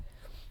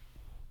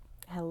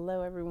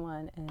Hello,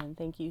 everyone, and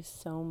thank you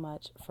so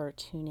much for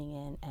tuning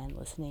in and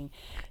listening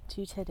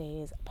to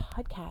today's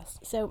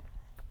podcast. So,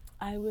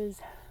 I was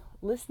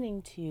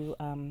listening to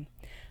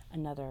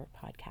another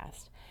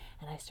podcast,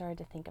 and I started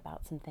to think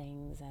about some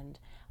things, and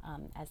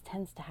as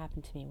tends to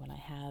happen to me when I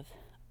have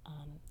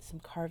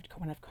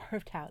when I've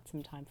carved out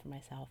some time for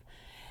myself,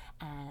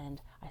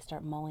 and I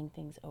start mulling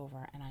things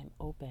over, and I'm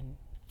open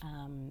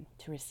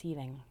to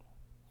receiving,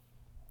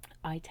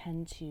 I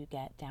tend to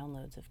get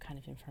downloads of kind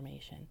of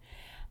information,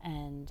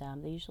 and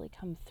they usually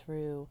come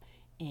through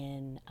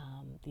in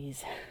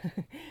these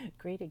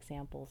great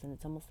examples, and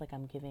it's almost like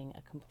I'm giving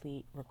a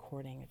complete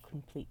recording, a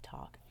complete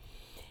talk.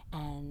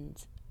 And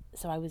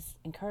so I was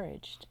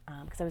encouraged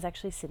because I was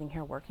actually sitting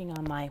here working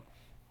on my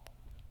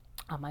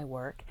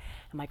work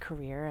and my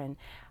career, and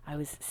I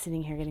was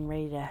sitting here getting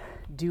ready to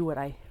do what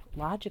I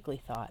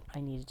logically thought I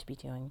needed to be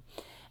doing.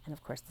 And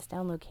of course, this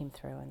download came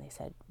through, and they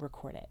said,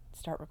 record it,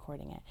 start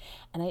recording it.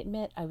 And I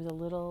admit I was a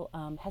little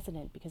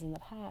hesitant because in the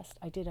past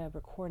I did a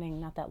recording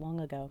not that long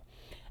ago,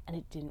 and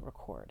it didn't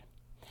record.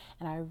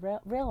 And I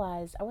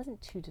realized, I wasn't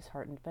too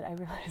disheartened, but I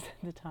realized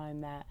at the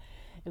time that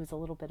it was a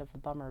little bit of a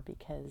bummer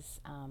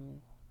because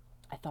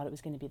I thought it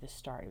was going to be the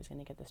start. It was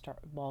going to get the start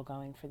ball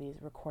going for these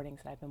recordings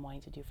that I've been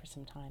wanting to do for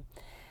some time.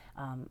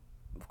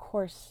 Of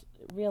course,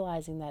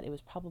 realizing that it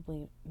was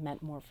probably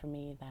meant more for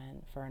me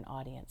than for an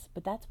audience.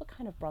 But that's what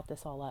kind of brought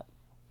this all up.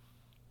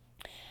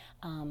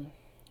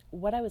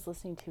 What I was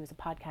listening to was a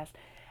podcast,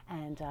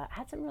 and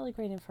had some really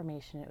great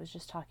information. It was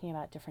just talking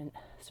about different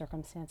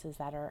circumstances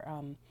that are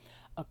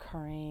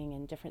occurring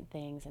and different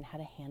things and how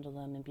to handle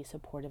them and be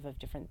supportive of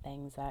different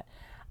things that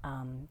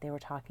they were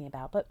talking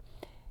about. But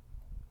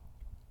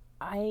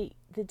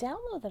the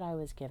download that I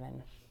was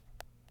given,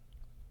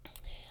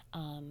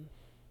 and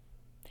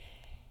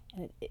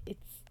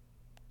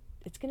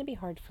it's going to be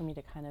hard for me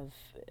to kind of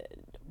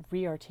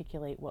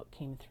re-articulate what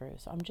came through.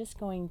 So I'm just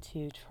going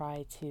to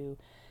try to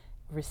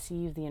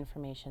receive the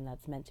information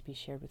that's meant to be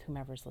shared with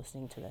whomever's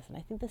listening to this. And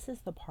I think this is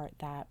the part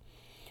that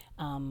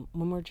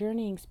when we're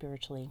journeying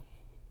spiritually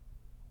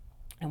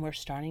and we're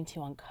starting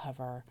to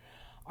uncover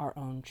our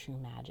own true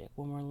magic,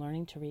 when we're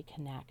learning to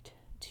reconnect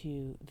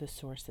to the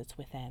source that's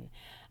within.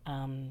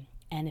 And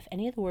if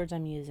any of the words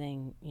I'm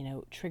using,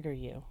 trigger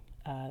you,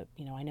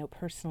 I know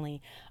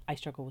personally I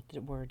struggle with the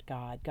word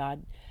God.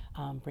 God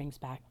brings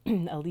back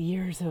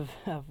years of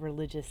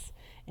religious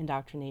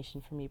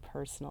indoctrination for me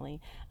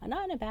personally,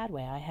 not in a bad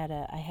way. I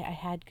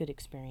had good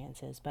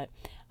experiences, but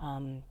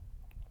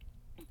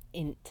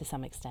to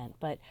some extent.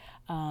 But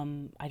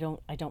I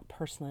don't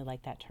personally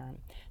like that term.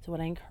 So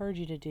what I encourage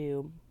you to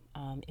do,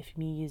 if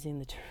me using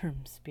the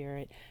term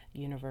spirit,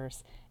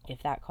 universe,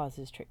 if that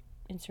causes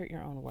insert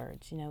your own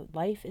words.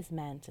 Life is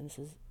meant, and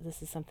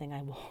this is something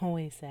I will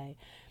always say.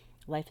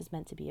 Life is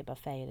meant to be a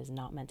buffet. It is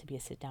not meant to be a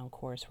sit-down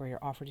course where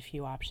you're offered a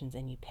few options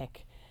and you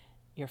pick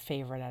your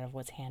favorite out of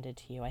what's handed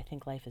to you. I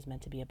think life is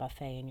meant to be a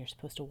buffet, and you're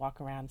supposed to walk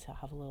around and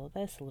have a little of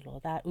this, a little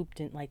of that. Oop,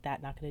 didn't like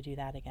that, not going to do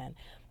that again.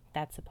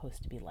 That's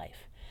supposed to be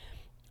life.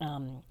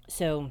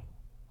 So,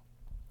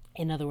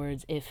 in other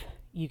words, if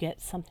you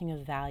get something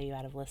of value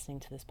out of listening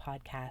to this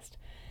podcast,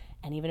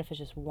 and even if it's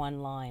just one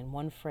line,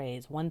 one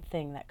phrase, one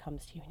thing that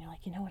comes to you, and you're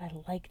like, you know what, I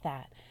like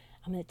that.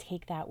 I'm going to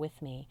take that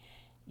with me.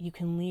 You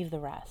can leave the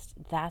rest.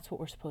 That's what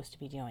we're supposed to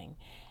be doing.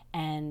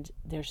 And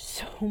there's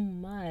so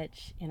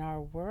much in our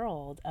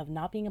world of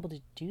not being able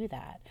to do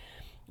that.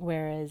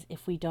 Whereas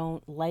if we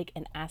don't like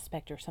an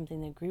aspect or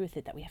something and agree with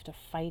it, that we have to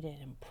fight it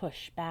and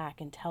push back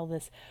and tell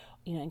this,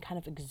 and kind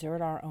of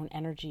exert our own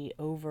energy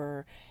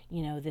over,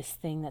 this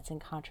thing that's in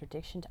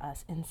contradiction to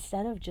us,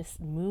 instead of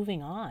just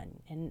moving on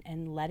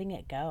and letting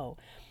it go.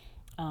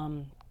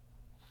 And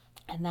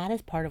that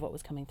is part of what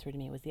was coming through to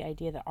me, was the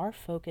idea that our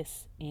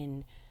focus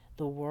in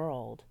the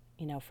world,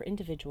 for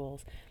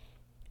individuals,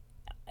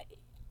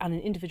 on an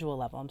individual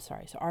level, so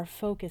our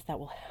focus that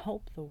will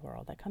help the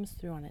world, that comes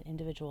through on an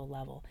individual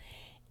level,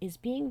 is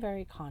being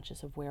very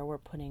conscious of where we're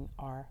putting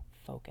our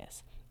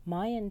focus.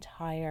 My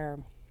entire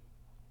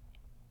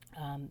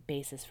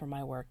basis for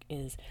my work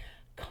is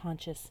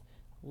conscious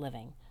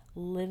living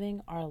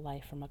our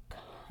life from a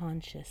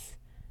conscious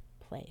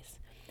place.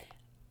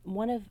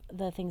 One of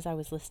the things I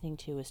was listening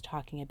to was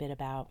talking a bit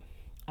about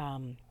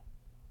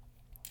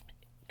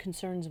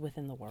concerns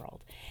within the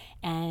world,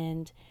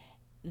 and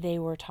they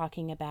were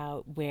talking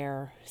about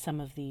where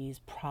some of these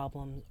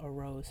problems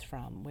arose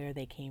from, where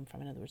they came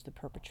from. In other words, the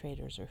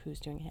perpetrators or who's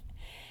doing it.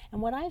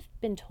 And what I've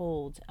been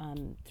told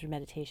through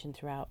meditation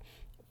throughout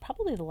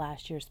probably the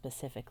last year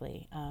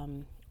specifically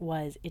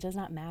was it does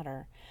not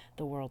matter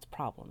the world's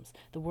problems.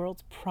 The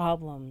world's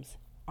problems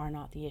are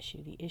not the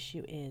issue. The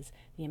issue is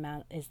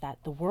that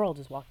the world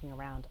is walking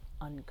around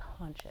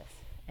unconscious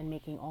and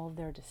making all of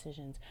their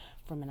decisions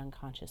from an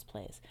unconscious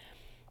place.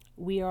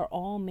 We are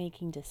all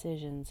making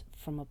decisions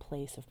from a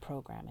place of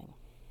programming.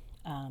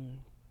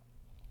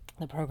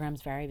 The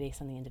programs vary based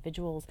on the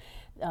individuals.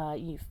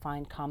 You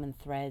find common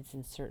threads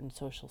in certain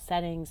social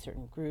settings,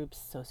 certain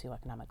groups,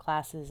 socioeconomic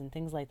classes, and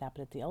things like that.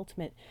 But at the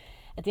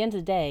end of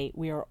the day,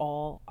 we are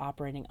all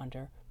operating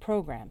under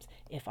programs.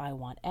 If I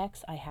want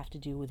X, I have to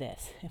do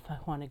this. If I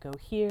want to go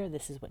here,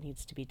 this is what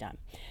needs to be done.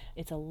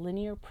 It's a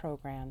linear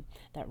program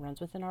that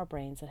runs within our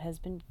brains that has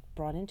been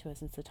brought into us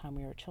since the time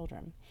we were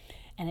children.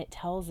 And it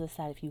tells us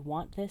that if you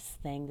want this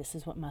thing, this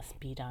is what must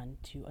be done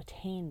to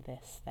attain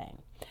this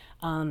thing.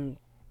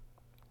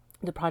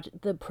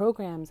 The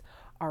programs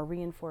are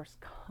reinforced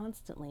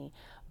constantly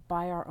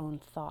by our own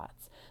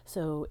thoughts.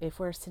 So if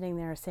we're sitting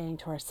there saying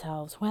to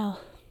ourselves, well,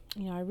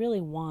 I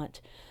really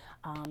want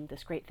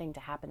this great thing to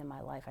happen in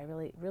my life. I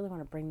really, really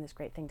want to bring this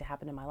great thing to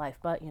happen in my life.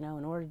 But, in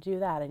order to do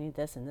that, I need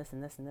this and this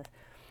and this and this.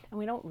 And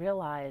we don't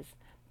realize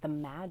the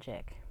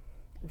magic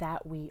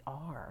that we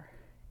are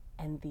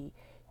and the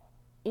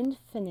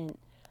infinite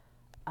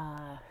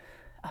the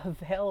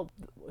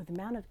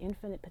amount of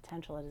infinite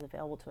potential that is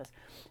available to us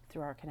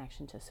through our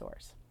connection to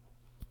Source.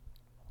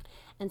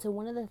 And so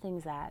one of the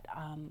things that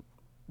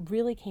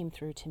really came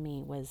through to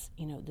me was,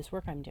 this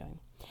work I'm doing.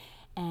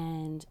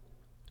 And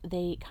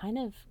they kind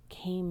of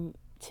came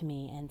to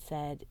me and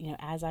said,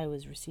 as I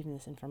was receiving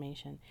this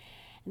information,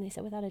 and they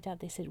said, without a doubt,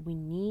 they said,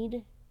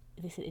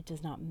 it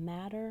does not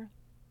matter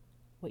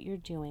what you're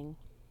doing.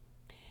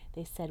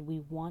 They said, we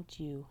want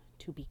you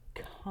to be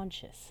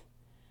conscious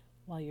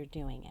while you're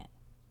doing it.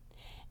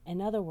 In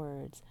other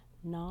words,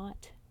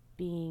 not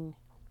being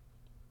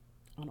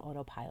on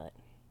autopilot.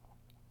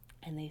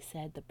 And they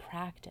said the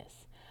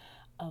practice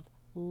of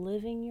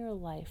living your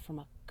life from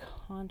a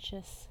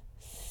conscious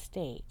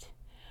state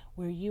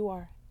where you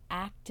are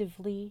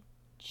actively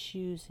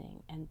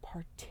choosing and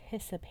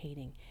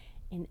participating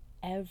in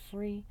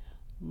every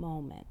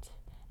moment.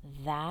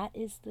 That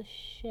is the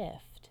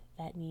shift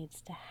that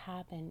needs to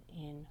happen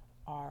in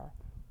our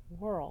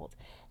world.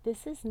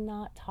 This is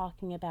not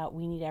talking about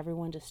we need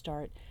everyone to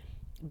start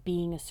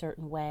being a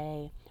certain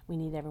way. We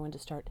need everyone to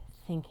start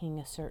thinking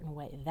a certain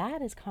way.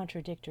 That is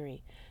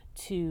contradictory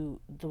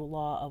to the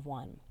law of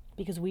one,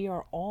 because we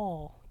are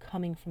all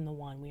coming from the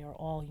one. We are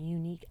all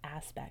unique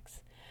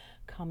aspects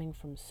coming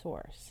from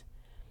Source.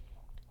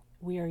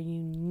 We are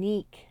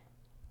unique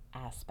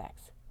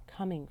aspects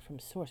coming from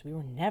Source. We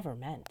were never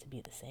meant to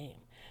be the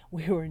same.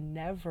 We were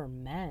never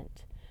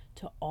meant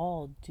to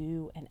all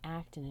do and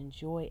act and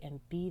enjoy and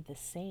be the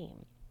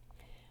same.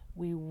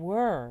 We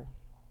were,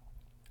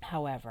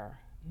 however,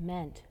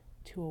 meant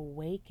to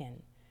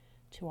awaken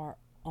to our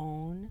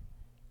own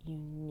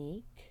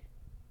unique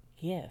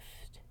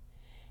gift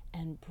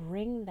and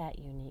bring that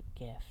unique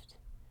gift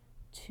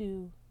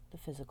to the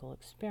physical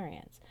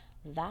experience.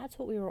 That's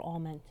what we were all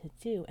meant to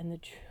do. And the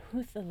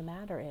truth of the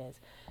matter is,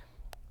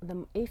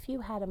 if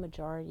you had a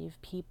majority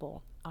of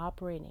people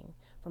operating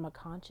from a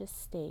conscious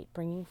state,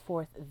 bringing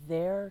forth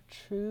their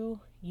true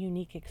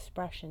unique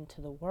expression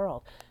to the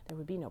world, there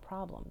would be no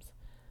problems,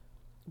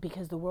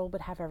 because the world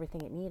would have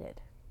everything it needed.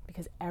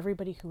 Because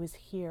everybody who is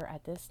here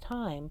at this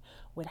time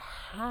would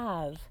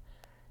have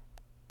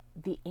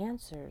the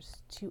answers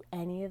to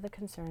any of the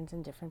concerns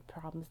and different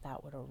problems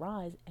that would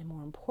arise. And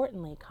more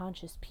importantly,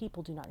 conscious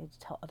people do not need to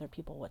tell other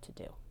people what to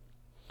do.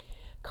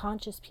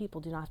 Conscious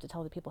people do not have to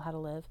tell other people how to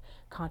live.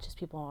 Conscious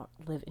people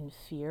live in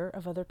fear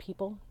of other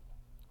people.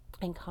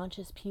 And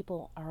conscious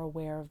people are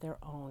aware of their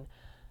own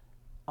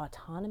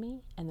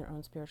autonomy and their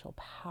own spiritual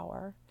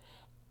power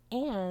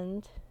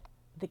and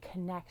the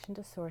connection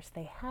to Source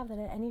they have, that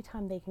at any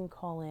time they can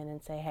call in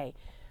and say, hey,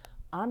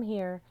 I'm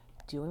here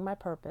doing my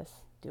purpose,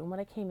 doing what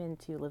I came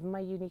into, living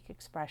my unique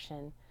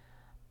expression.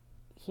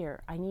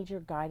 Here, I need your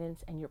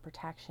guidance and your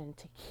protection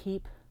to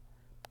keep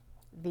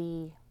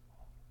the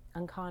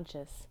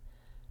unconscious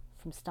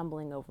from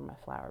stumbling over my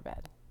flower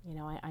bed.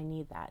 I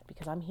need that,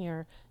 because I'm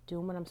here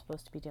doing what I'm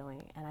supposed to be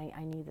doing, and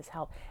I need this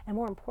help. And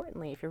more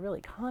importantly, if you're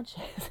really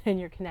conscious and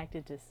you're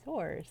connected to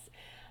Source,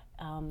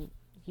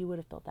 you would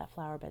have built that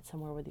flower bed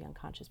somewhere where the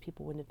unconscious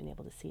people wouldn't have been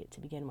able to see it to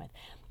begin with.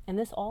 And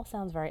this all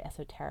sounds very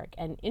esoteric.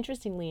 And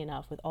interestingly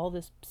enough, with all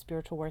this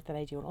spiritual work that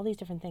I do and all these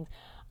different things,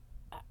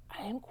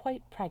 I am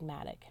quite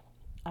pragmatic.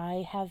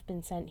 I have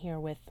been sent here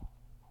with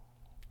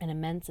an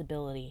immense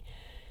ability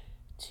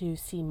to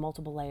see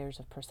multiple layers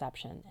of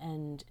perception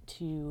and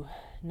to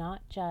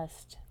not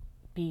just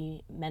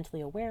be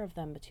mentally aware of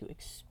them, but to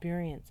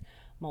experience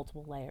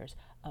multiple layers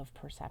of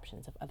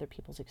perceptions of other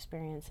people's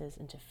experiences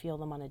and to feel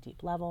them on a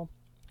deep level,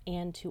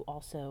 and to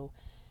also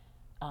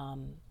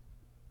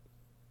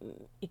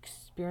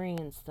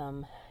experience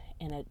them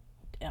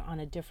on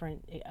a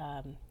different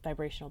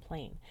vibrational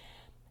plane.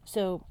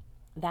 So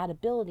that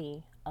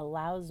ability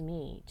allows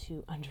me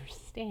to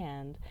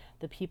understand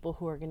the people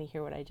who are going to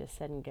hear what I just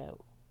said and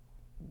go,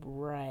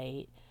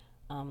 right,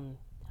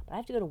 but I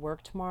have to go to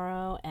work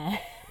tomorrow, and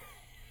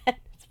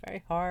it's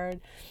very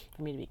hard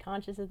for me to be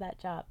conscious of that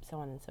job, so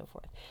on and so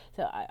forth.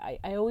 So I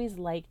always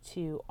like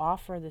to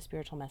offer the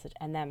spiritual message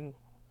and then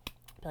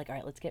be like, all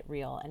right, let's get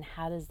real. And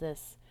how does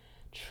this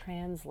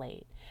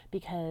translate?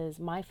 Because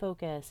my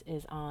focus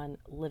is on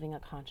living a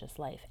conscious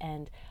life,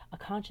 and a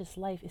conscious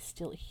life is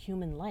still a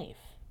human life,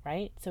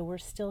 right? So we're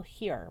still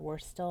here. We're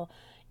still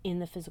in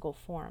the physical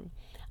form.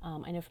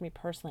 I know for me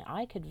personally,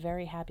 I could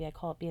very happy, I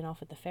call it being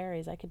off with the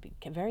fairies. I could be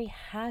very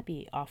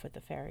happy off with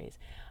the fairies.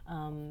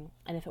 And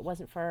if it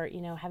wasn't for,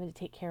 having to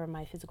take care of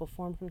my physical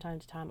form from time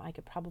to time, I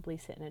could probably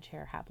sit in a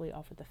chair happily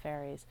off with the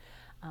fairies,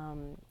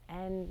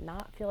 and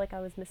not feel like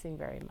I was missing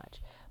very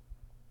much.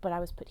 But I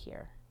was put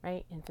here,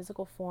 right, in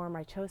physical form.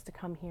 I chose to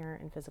come here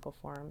in physical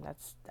form.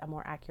 That's a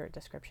more accurate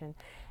description.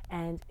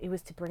 And it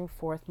was to bring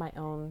forth my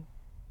own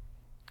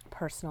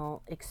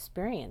personal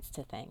experience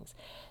to things.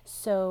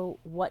 So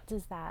what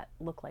does that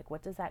look like?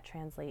 What does that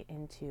translate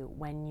into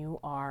when you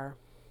are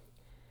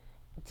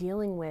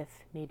dealing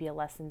with maybe a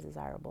less than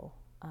desirable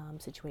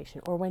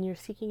situation, or when you're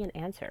seeking an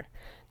answer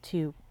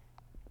to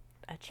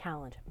a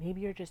challenge?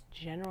 Maybe you're just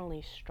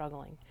generally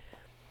struggling.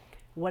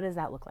 What does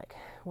that look like?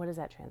 What does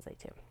that translate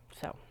to?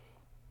 So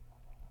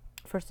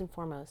first and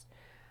foremost,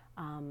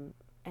 and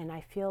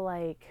I feel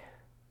like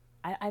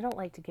I don't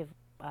like to give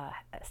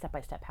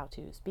step-by-step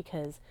how-tos,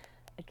 because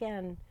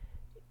again,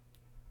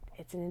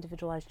 it's an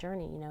individualized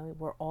journey.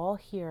 We're all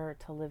here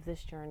to live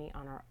this journey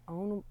on our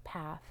own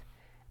path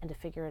and to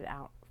figure it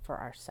out for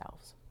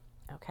ourselves.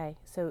 Okay,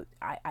 so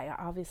I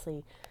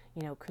obviously,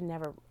 could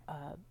never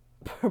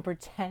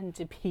pretend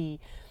to be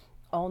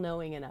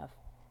all-knowing enough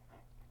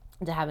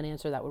to have an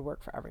answer that would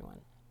work for everyone.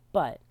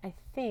 But I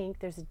think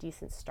there's a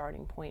decent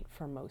starting point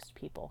for most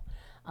people.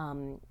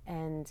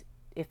 And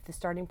if the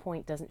starting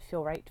point doesn't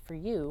feel right for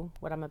you,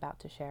 what I'm about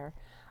to share,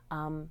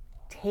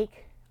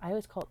 I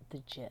always call it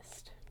the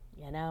gist,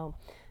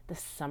 the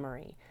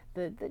summary,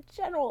 the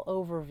general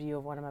overview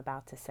of what I'm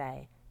about to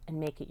say, and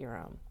make it your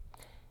own.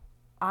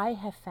 I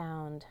have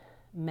found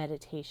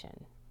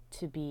meditation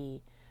to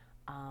be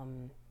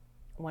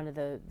one of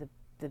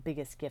the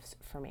biggest gifts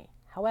for me.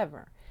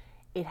 However,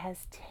 it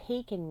has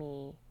taken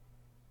me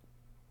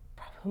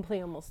probably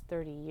almost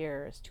 30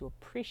 years to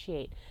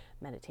appreciate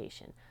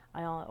meditation.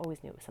 I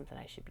always knew it was something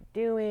I should be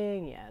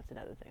doing. Yeah, it's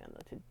another thing on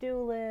the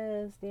to-do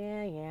list.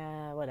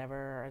 Yeah,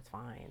 whatever, it's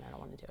fine. I don't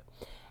want to do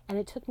it. And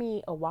it took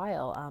me a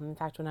while. In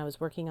fact, when I was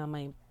working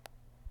on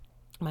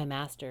my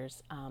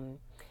master's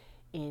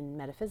in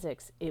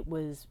metaphysics, it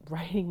was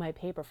writing my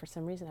paper. For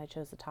some reason, I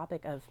chose the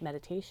topic of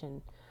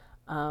meditation,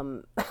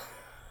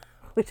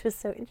 which was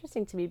so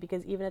interesting to me,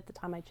 because even at the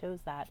time I chose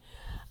that,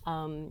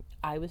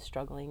 I was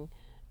struggling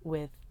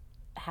with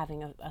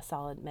having a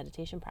solid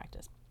meditation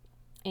practice.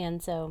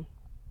 And so,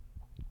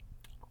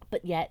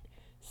 but yet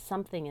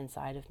something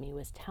inside of me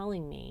was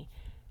telling me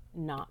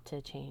not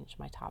to change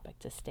my topic,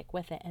 to stick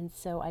with it. And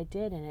so I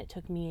did, and it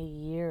took me a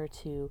year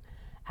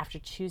after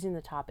choosing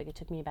the topic, it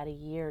took me about a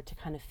year to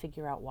kind of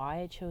figure out why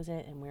I chose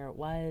it and where it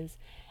was,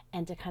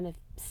 and to kind of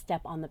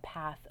step on the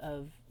path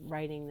of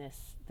writing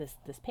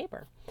this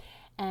paper.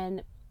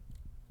 And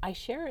I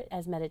share it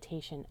as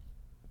meditation,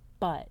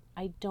 but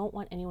I don't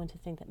want anyone to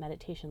think that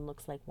meditation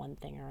looks like one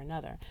thing or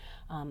another.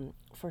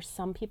 For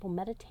some people,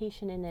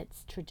 meditation in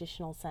its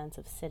traditional sense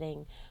of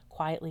sitting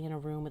quietly in a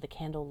room with a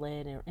candle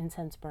lit or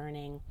incense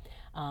burning,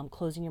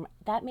 closing your mind,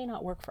 that may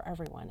not work for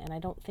everyone. And I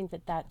don't think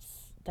that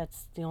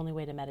that's the only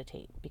way to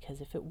meditate, because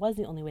if it was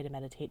the only way to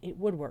meditate, it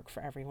would work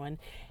for everyone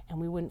and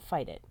we wouldn't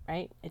fight it,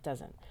 right? It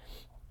doesn't.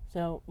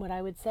 So what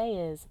I would say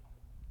is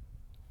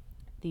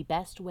the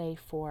best way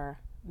for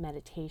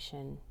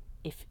meditation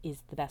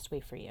is the best way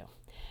for you.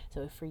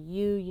 So if for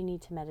you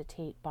need to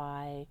meditate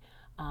by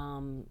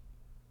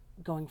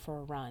going for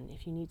a run,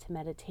 if you need to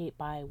meditate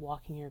by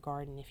walking your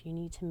garden, if you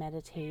need to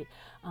meditate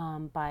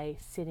by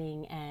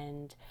sitting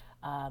and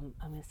I'm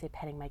going to say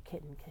petting my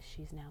kitten, because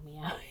she's now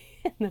meowing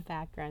in the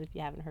background if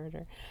you haven't heard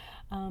her.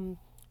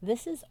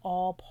 This is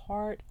all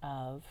part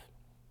of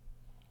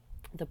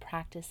the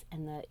practice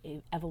and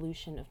the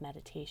evolution of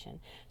meditation.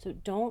 So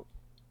don't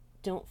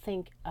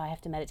think I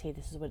have to meditate,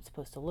 this is what it's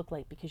supposed to look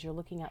like, because you're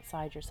looking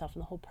outside yourself.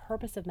 And the whole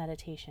purpose of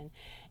meditation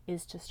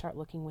is to start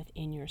looking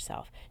within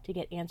yourself, to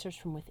get answers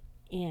from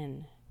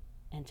within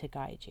and to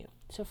guide you.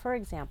 So for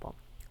example,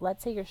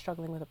 let's say you're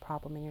struggling with a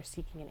problem and you're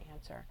seeking an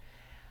answer.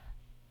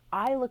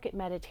 I look at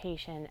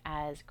meditation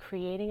as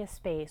creating a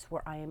space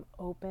where I am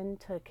open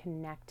to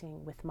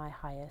connecting with my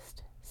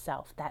highest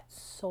self, that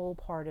soul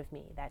part of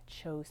me that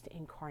chose to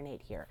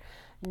incarnate here,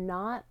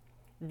 not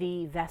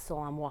the vessel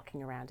I'm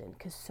walking around in,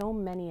 because so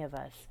many of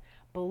us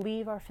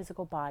believe our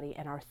physical body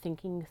and our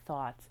thinking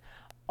thoughts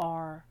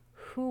are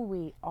who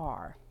we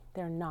are.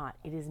 They're not.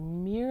 It is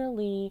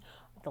merely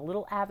the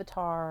little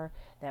avatar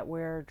that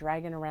we're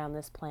dragging around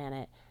this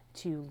planet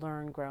to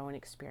learn, grow, and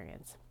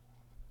experience.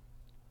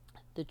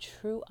 The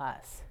true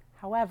us,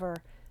 however,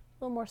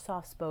 a little more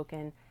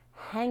soft-spoken,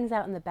 hangs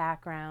out in the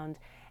background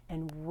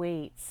and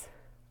waits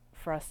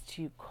for us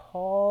to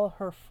call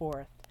her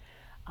forth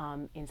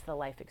into the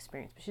life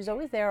experience. But she's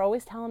always there,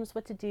 always telling us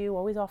what to do,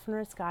 always offering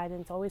us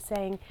guidance, always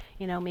saying,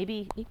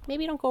 maybe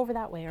don't go over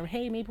that way, or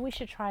hey, maybe we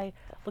should try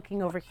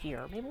looking over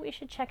here, maybe we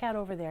should check out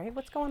over there, hey,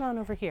 what's going on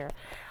over here?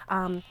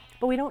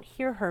 But we don't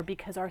hear her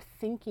because our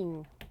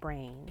thinking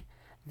brain,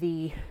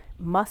 the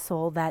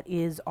muscle that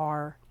is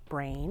our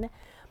brain,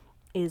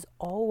 is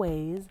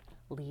always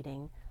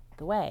leading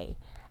the way.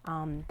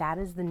 That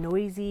is the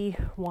noisy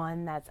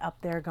one that's up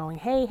there going,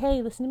 hey,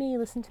 hey, listen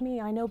to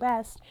me, I know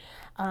best.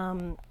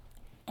 And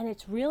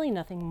it's really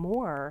nothing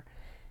more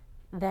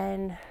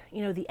than,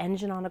 the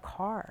engine on a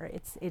car.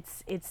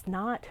 It's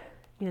not,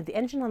 the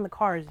engine on the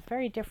car is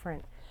very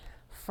different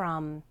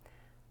from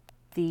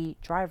the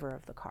driver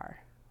of the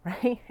car,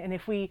 right? And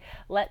if we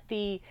let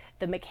the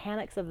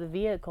mechanics of the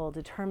vehicle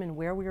determine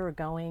where we were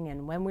going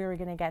and when we were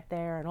going to get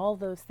there and all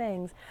those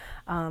things,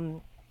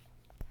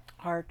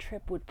 our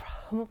trip would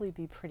probably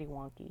be pretty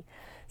wonky.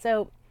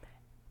 So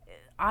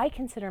I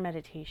consider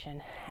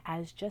meditation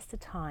as just a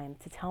time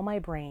to tell my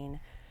brain,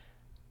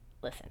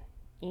 listen,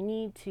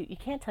 you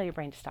can't tell your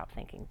brain to stop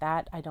thinking.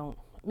 That I don't,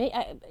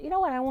 you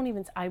know what,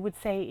 I would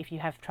say if you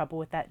have trouble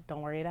with that,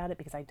 don't worry about it,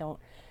 because I don't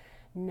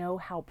know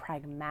how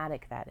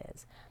pragmatic that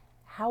is.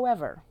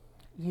 However,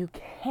 you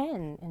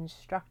can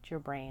instruct your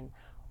brain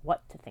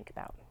what to think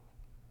about.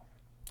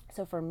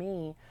 So for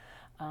me,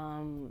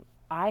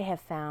 I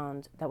have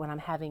found that when I'm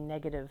having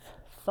negative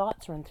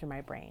thoughts run through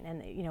my brain,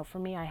 and for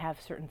me, I have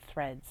certain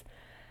threads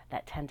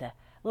that tend to,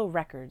 little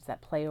records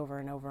that play over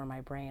and over in my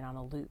brain on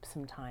a loop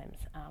sometimes,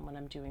 when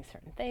I'm doing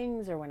certain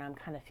things or when I'm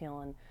kind of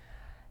feeling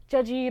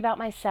judgy about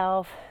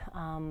myself.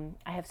 I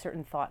have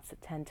certain thoughts that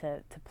tend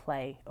to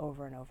play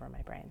over and over in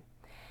my brain.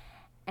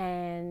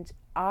 And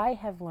I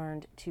have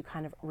learned to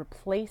kind of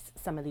replace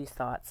some of these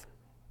thoughts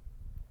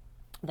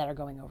that are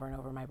going over and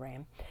over in my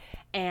brain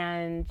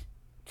and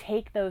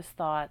take those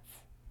thoughts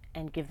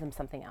and give them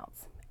something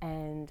else.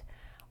 And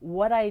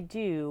what I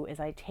do is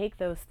I take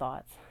those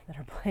thoughts that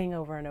are playing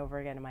over and over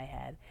again in my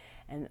head,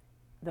 and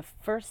the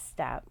first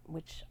step,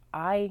 which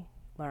I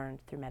learned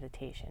through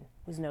meditation,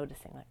 was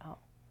noticing, like, oh,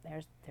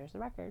 there's the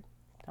record.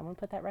 Someone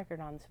put that record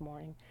on this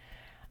morning.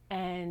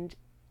 And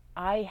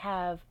I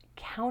have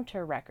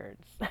counter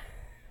records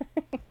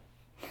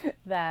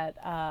that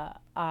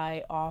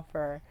I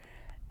offer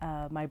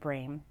my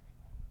brain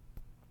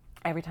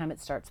every time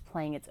it starts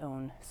playing its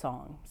own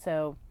song.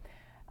 So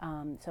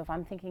if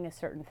I'm thinking a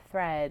certain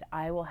thread,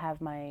 I will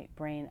have my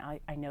brain,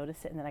 I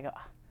notice it, and then I go,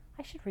 oh,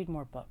 I should read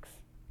more books.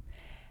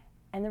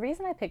 And the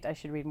reason I picked I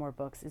should read more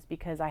books is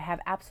because I have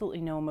absolutely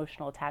no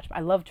emotional attachment.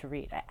 I love to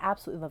read. I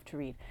absolutely love to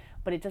read,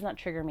 but it does not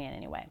trigger me in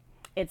any way.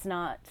 It's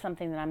not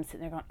something that I'm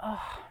sitting there going,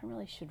 oh, I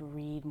really should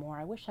read more.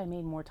 I wish I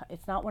made more time.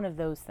 It's not one of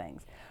those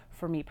things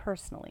for me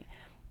personally.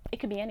 It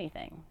could be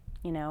anything.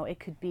 It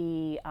could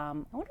be, I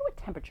wonder what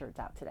temperature it's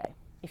out today.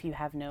 If you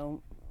have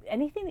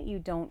anything that you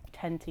don't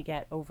tend to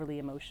get overly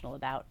emotional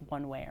about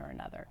one way or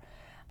another.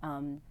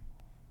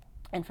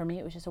 And for me,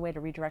 it was just a way to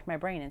redirect my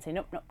brain and say,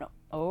 nope,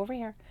 over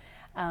here.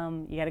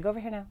 You got to go over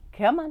here now.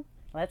 Come on,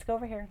 let's go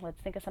over here. Let's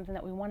think of something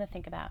that we want to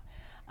think about.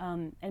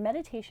 And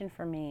meditation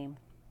for me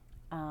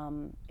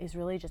is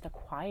really just a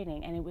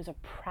quieting, and it was a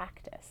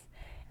practice.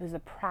 It was a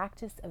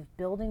practice of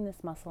building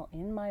this muscle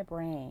in my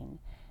brain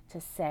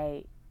to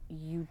say,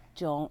 you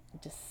don't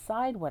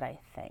decide what I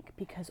think,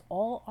 because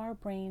all our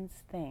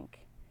brains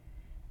think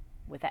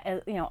with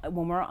that,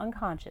 when we're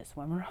unconscious,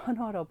 when we're on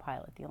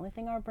autopilot, the only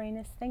thing our brain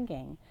is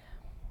thinking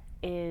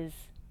is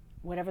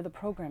whatever the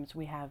programs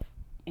we have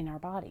in our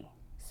body.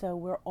 So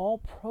we're all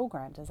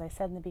programmed, as I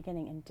said in the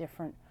beginning, in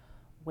different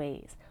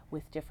ways,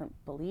 with different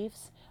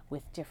beliefs,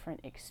 with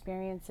different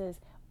experiences.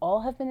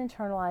 All have been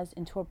internalized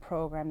into a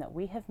program that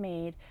we have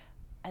made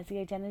as the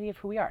identity of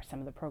who we are. Some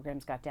of the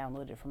programs got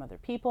downloaded from other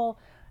people.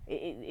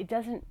 It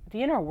doesn't,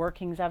 the inner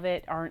workings of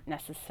it aren't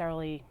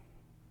necessarily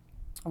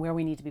where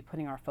we need to be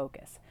putting our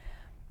focus.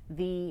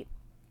 The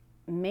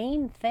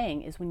main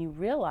thing is when you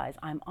realize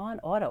I'm on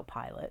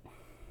autopilot,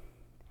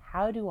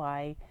 how do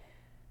I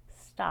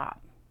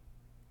stop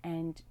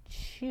and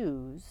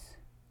choose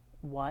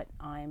what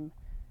I'm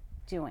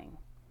doing?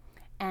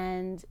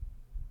 And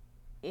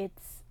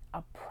it's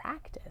a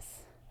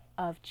practice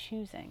of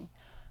choosing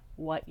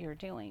what you're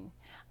doing.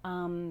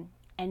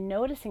 And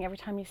noticing every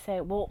time you say,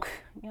 well,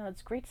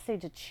 it's great to say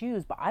to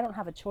choose, but I don't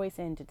have a choice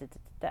in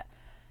that.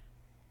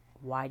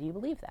 Why do you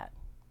believe that?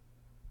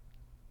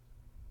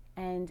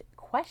 And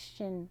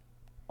question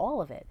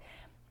all of it.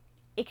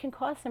 It can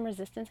cause some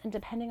resistance, and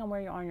depending on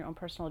where you are on your own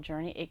personal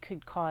journey, it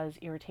could cause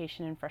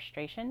irritation and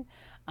frustration.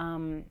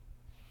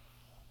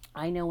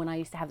 I know when I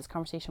used to have this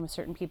conversation with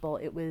certain people,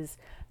 it was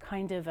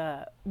kind of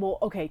well,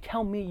 okay,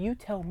 tell me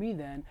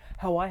then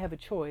how I have a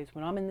choice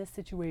when I'm in this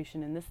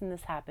situation and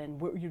this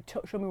happened.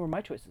 Show me where my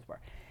choices were.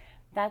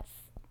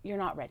 You're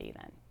not ready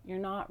then. You're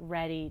not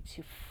ready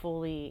to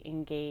fully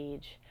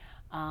engage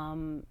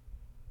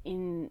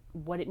in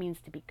what it means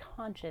to be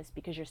conscious,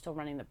 because you're still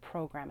running the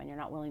program and you're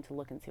not willing to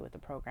look and see what the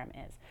program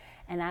is.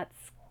 And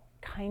that's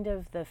kind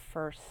of the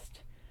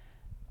first,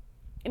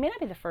 it may not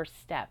be the first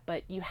step,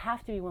 but you have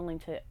to be willing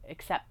to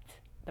accept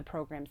the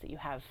programs that you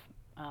have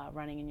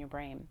running in your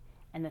brain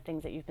and the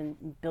things that you've been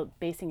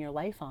basing your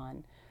life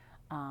on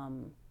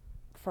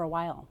for a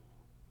while.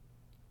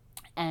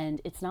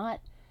 And it's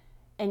not,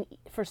 and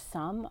for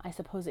some, I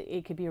suppose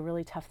it could be a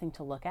really tough thing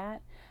to look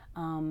at.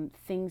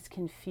 Things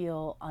can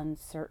feel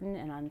uncertain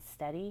and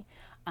unsteady.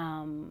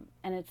 And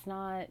it's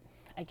not,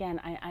 again,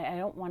 I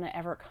don't want to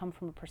ever come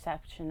from a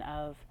perception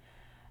of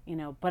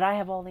but I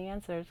have all the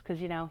answers because,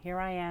 here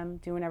I am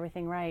doing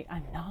everything right.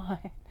 I'm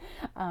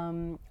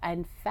not.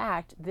 In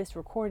fact, this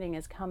recording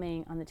is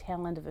coming on the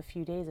tail end of a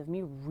few days of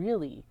me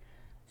really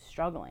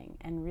struggling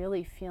and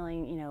really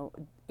feeling,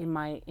 in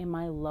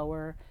my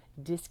lower,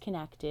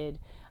 disconnected,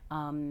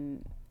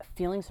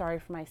 feeling sorry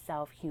for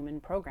myself human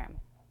program.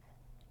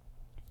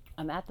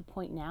 I'm at the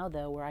point now,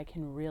 though, where I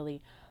can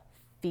really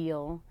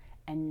feel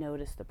and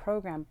notice the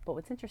program. But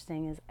what's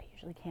interesting is I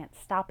usually can't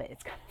stop it.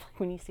 It's kind of like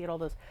when you see it, all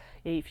those,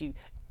 if you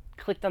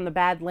clicked on the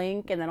bad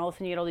link and then all of a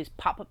sudden you get all these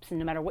pop-ups, and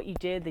no matter what you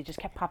did, they just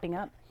kept popping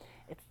up.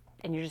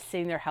 And you're just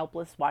sitting there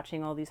helpless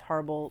watching all these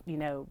horrible,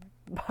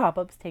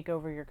 pop-ups take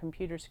over your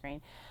computer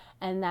screen.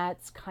 And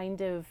that's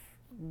kind of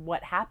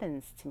what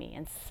happens to me.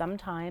 And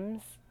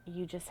sometimes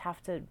you just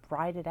have to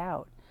ride it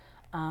out.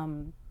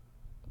 And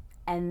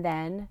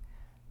then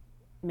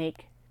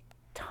make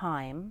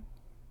time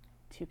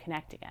to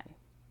connect again,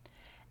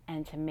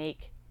 and to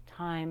make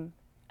time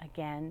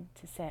again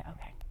to say,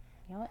 okay,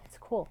 you know what, it's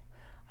cool.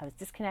 I was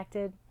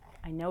disconnected.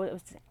 I know it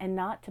was, and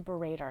not to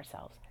berate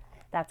ourselves.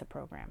 That's a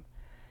program.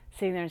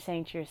 Sitting there and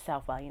saying to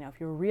yourself, well, if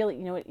you're really,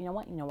 you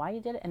know why you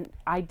did it? And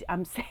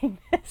I'm saying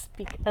this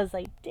because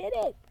I did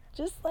it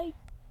just like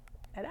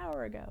an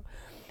hour ago.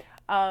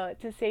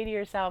 To say to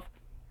yourself,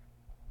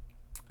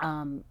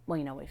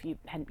 if you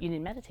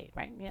didn't meditate,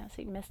 right?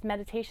 So you missed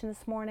meditation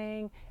this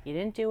morning, you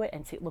didn't do it,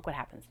 and see, look what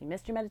happens. You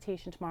missed your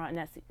meditation tomorrow, and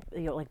that's,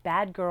 like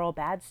bad girl,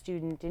 bad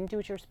student, didn't do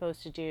what you were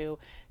supposed to do.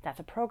 That's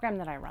a program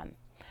that I run.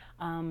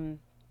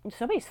 It's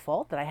nobody's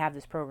fault that I have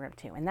this program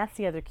too, and that's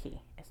the other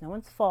key. It's no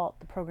one's fault,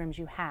 the programs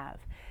you have.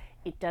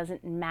 It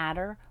doesn't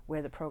matter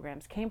where the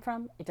programs came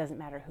from. It doesn't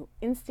matter who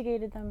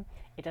instigated them.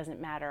 It doesn't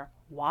matter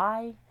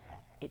why.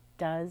 It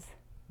does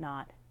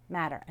not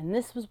matter. And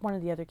this was one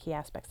of the other key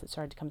aspects that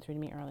started to come through to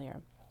me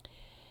earlier.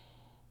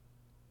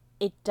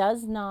 It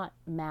does not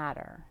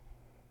matter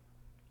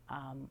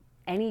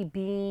any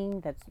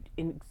being that's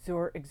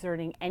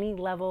exerting any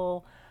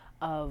level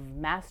of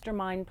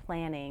mastermind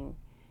planning.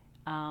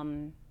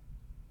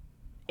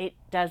 It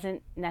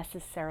doesn't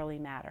necessarily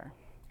matter.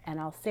 And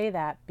I'll say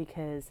that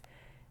because,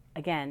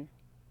 again,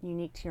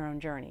 unique to your own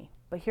journey.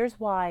 But here's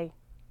why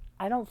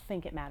I don't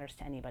think it matters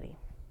to anybody.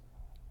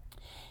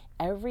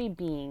 Every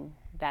being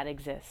that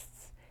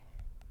exists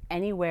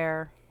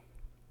anywhere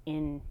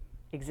in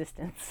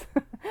existence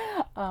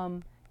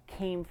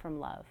came from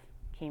love,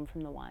 came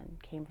from the one,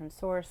 came from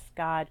source,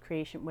 God,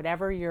 creation,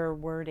 whatever your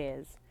word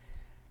is.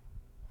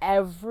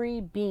 Every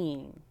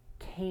being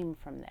came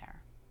from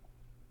there.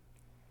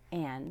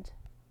 And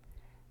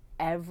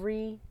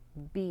every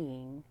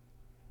being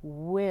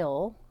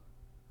will,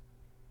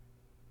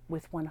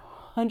 with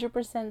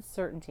 100%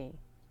 certainty,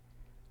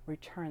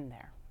 return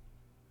there.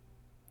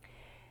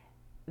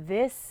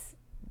 This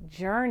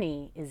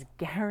journey is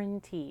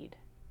guaranteed.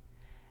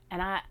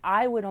 And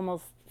I would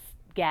almost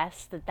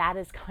guess that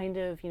is kind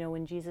of,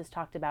 when Jesus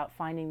talked about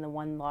finding the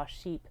one lost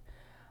sheep,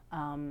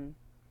 and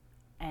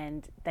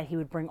that he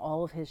would bring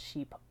all of his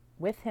sheep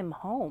with him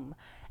home.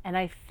 And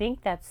I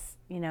think that's,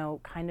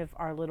 kind of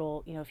our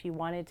little, if you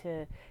wanted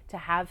to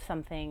have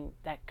something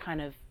that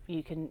kind of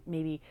you can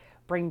maybe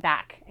bring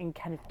back and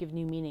kind of give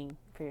new meaning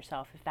for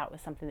yourself, if that was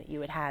something that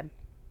you had had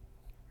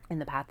in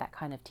the past, that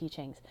kind of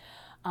teachings.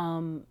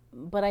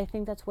 But I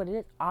think that's what it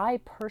is. I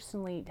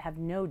personally have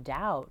no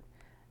doubt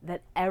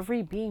that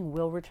every being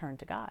will return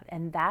to God.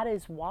 And that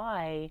is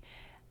why,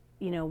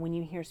 when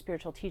you hear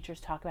spiritual teachers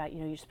talk about,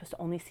 you're supposed to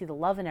only see the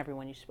love in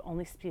everyone. You should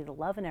only see the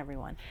love in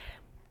everyone.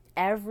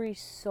 Every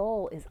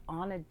soul is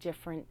on a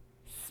different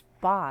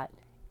spot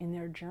in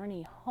their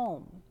journey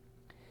home.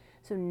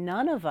 So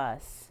none of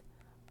us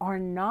are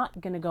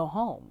not going to go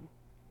home.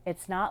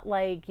 It's not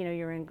like,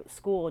 you're in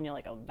school and you're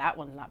like, oh, that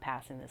one's not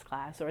passing this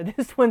class, or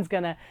this one's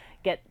going to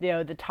get,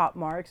 the top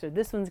marks, or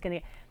this one's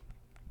going to.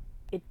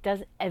 It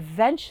does.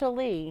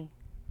 Eventually,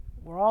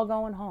 we're all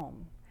going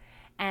home.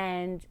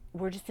 And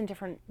we're just in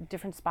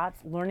different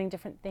spots, learning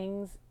different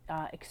things,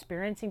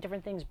 experiencing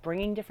different things,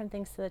 bringing different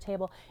things to the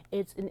table.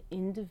 It's an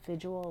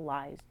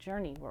individualized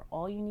journey. We're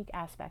all unique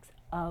aspects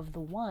of the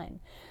one.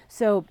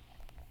 So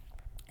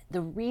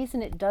the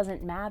reason it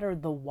doesn't matter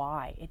the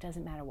why, it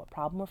doesn't matter what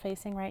problem we're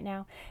facing right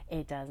now,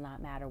 it does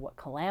not matter what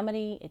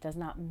calamity, it does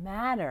not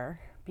matter,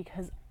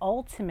 because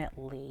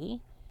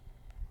ultimately,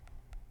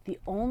 the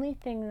only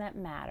thing that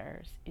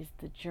matters is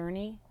the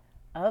journey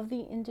of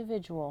the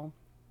individual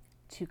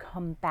to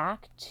come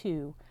back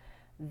to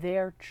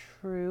their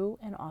true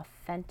and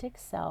authentic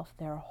self,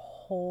 their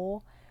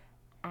whole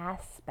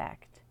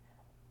aspect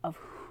of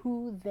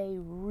who they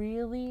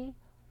really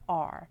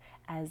are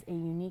as a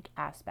unique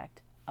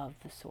aspect of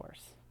the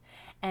source.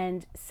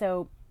 And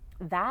so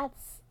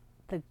that's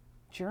the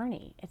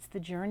journey. It's the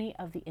journey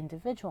of the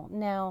individual.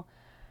 Now,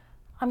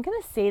 I'm going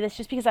to say this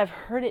just because I've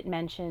heard it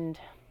mentioned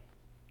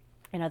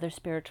in other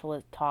spiritual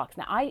talks.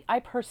 Now, I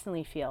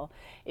personally feel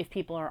if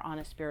people are on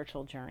a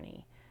spiritual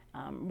journey,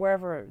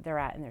 wherever they're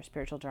at in their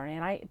spiritual journey,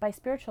 and by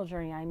spiritual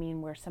journey, I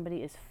mean where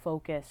somebody is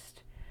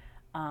focused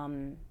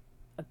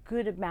a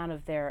good amount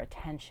of their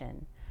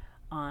attention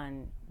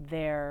on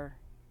their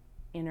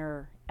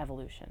inner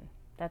evolution.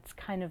 That's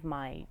kind of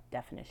my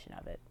definition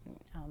of it.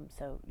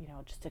 So,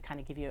 just to kind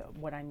of give you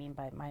what I mean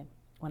by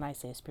when I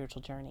say a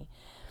spiritual journey.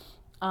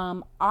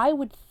 I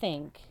would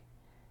think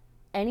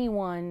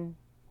anyone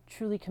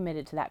truly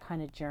committed to that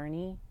kind of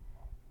journey,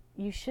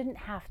 you shouldn't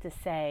have to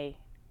say,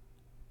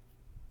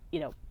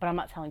 but I'm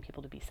not telling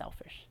people to be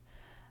selfish.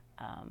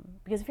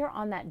 Because if you're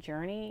on that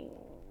journey,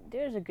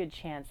 there's a good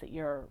chance that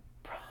you're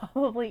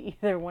probably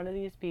either one of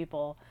these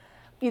people.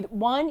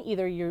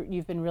 Either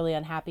you've been really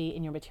unhappy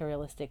in your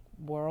materialistic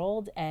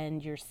world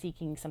and you're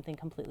seeking something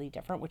completely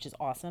different, which is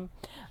awesome.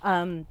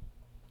 But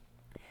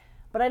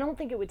I don't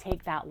think it would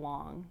take that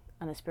long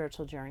on a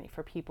spiritual journey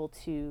for people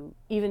to,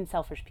 even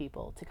selfish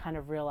people, to kind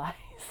of realize,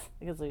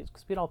 because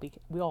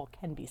we all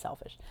can be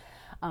selfish.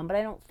 But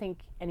I don't think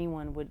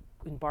anyone would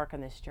embark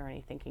on this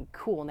journey thinking,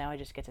 cool, now I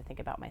just get to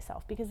think about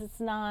myself, because it's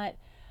not,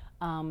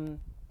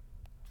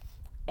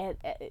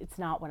 it's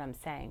not what I'm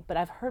saying. But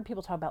I've heard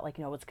people talk about,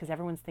 it's because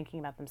everyone's thinking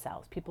about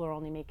themselves. People are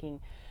only making,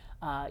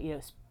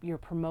 you're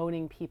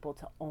promoting people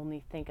to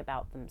only think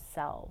about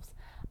themselves.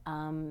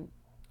 And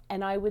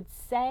I would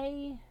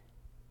say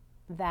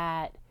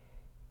that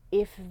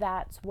if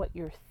that's what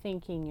you're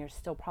thinking, you're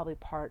still probably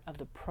part of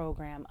the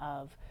program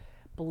of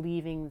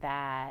believing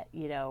that,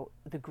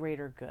 the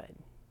greater good.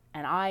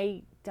 And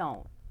I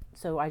don't.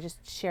 So I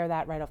just share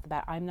that right off the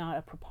bat. I'm not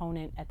a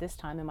proponent at this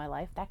time in my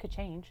life. That could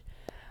change.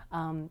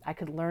 I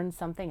could learn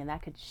something and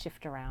that could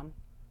shift around.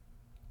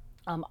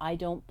 I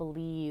don't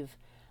believe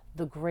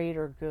the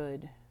greater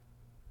good,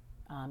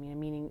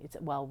 meaning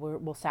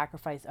we'll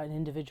sacrifice an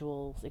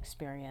individual's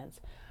experience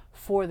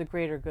for the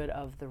greater good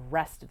of the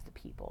rest of the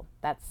people.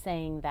 That's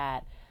saying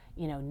that,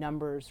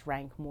 numbers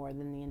rank more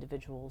than the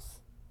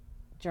individual's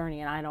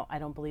journey. And I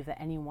don't believe that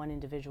any one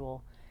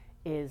individual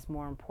is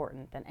more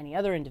important than any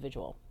other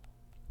individual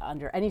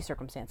under any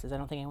circumstances. I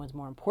don't think anyone's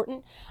more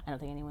important. I don't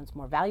think anyone's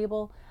more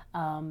valuable.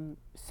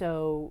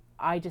 So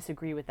I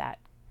disagree with that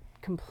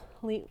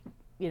complete,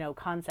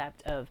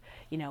 concept of,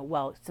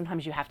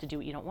 sometimes you have to do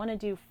what you don't want to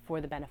do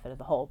for the benefit of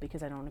the whole,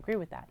 because I don't agree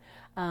with that.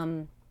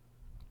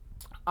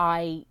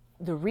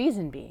 The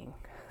reason being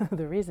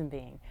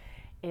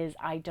is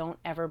I don't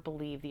ever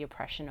believe the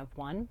oppression of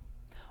one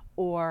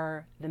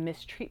or the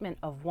mistreatment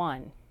of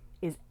one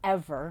is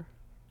ever,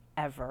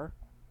 ever,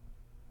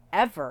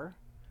 ever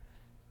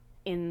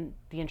in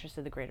the interest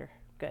of the greater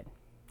good.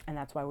 And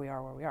that's why we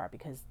are where we are,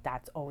 because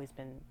that's always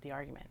been the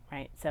argument,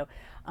 right? So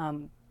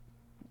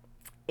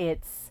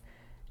it's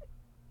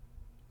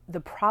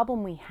the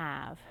problem we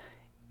have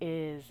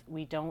is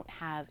we don't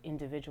have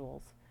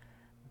individuals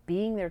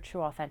being their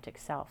true authentic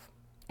self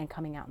and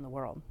coming out in the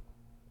world.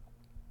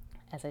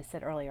 As I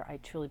said earlier, I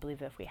truly believe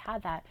that if we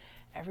had that,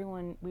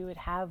 we would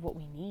have what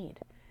we need.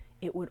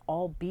 It would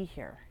all be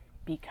here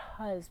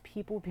because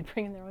people would be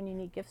bringing their own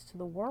unique gifts to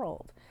the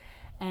world.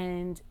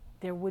 And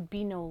there would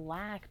be no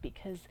lack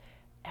because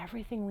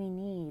everything we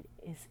need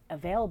is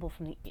available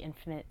from the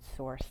infinite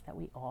source that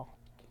we all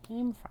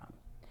came from.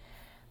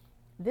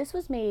 This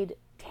was made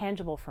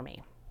tangible for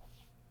me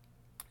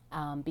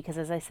because,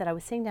 as I said, I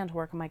was sitting down to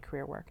work on my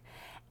career work,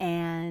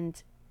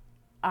 and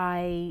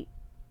I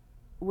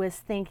was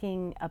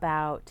thinking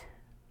about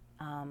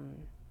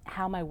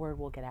how my word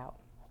will get out.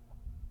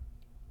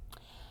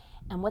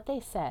 And what they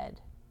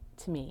said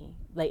to me,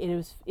 it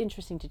was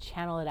interesting to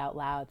channel it out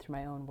loud through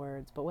my own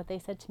words, but what they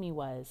said to me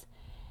was,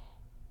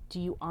 do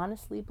you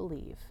honestly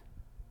believe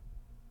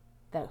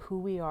that who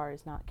we are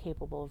is not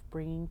capable of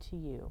bringing to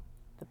you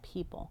the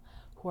people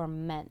who are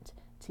meant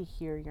to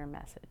hear your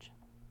message?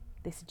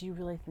 They said, do you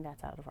really think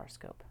that's out of our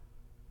scope?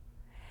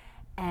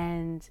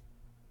 And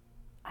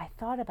I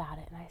thought about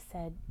it and I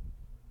said,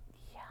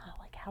 yeah,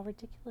 how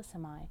ridiculous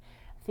am I?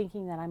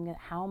 Thinking that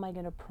how am I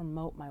going to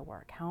promote my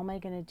work? How am I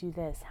going to do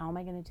this? How am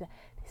I going to do that?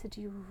 They said,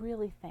 do you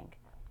really think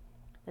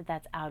that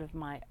that's out of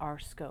our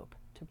scope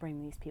to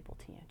bring these people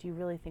to you? Do you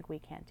really think we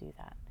can't do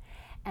that?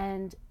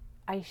 And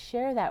I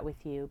share that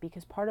with you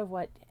because part of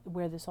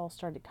where this all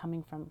started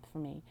coming from for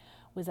me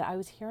was that I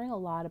was hearing a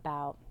lot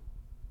about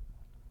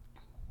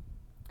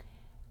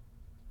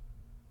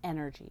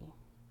energy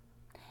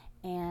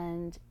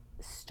and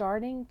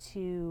starting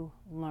to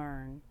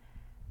learn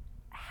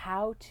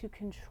how to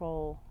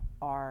control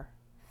our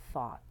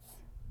thoughts,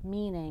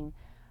 meaning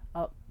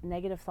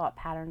negative thought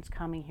patterns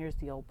coming, here's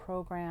the old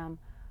program,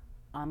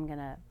 I'm going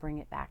to bring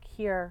it back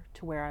here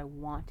to where I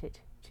want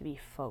it to be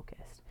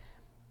focused,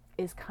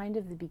 is kind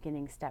of the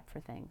beginning step for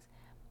things.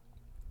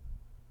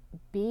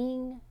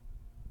 Being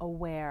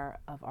aware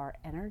of our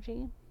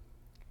energy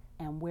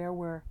and where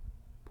we're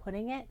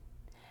putting it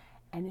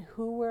and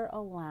who we're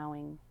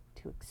allowing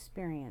to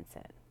experience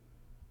it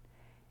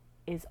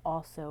is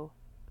also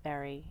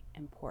very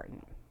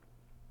important.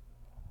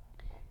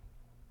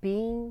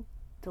 Being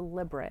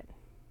deliberate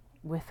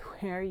with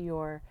where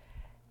you're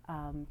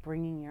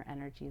bringing your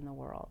energy in the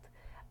world,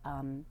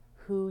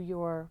 who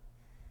you're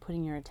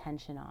putting your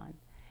attention on,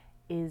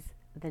 is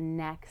the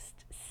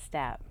next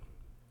step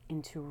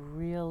into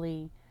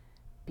really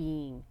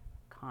being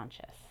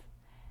conscious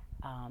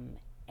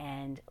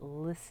and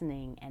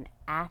listening and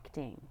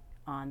acting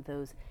on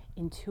those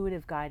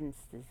intuitive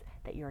guidances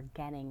that you're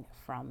getting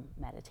from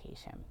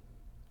meditation.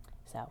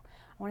 So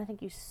I want to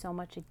thank you so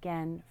much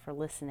again for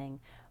listening.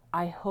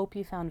 I hope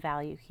you found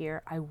value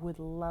here. I would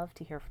love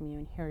to hear from you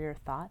and hear your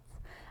thoughts.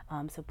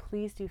 So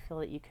please do feel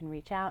that you can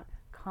reach out,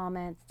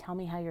 comment, tell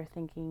me how you're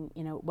thinking,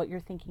 what you're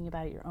thinking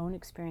about your own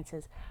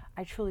experiences.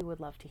 I truly would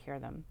love to hear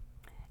them.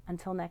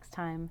 Until next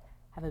time,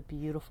 have a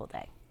beautiful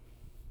day.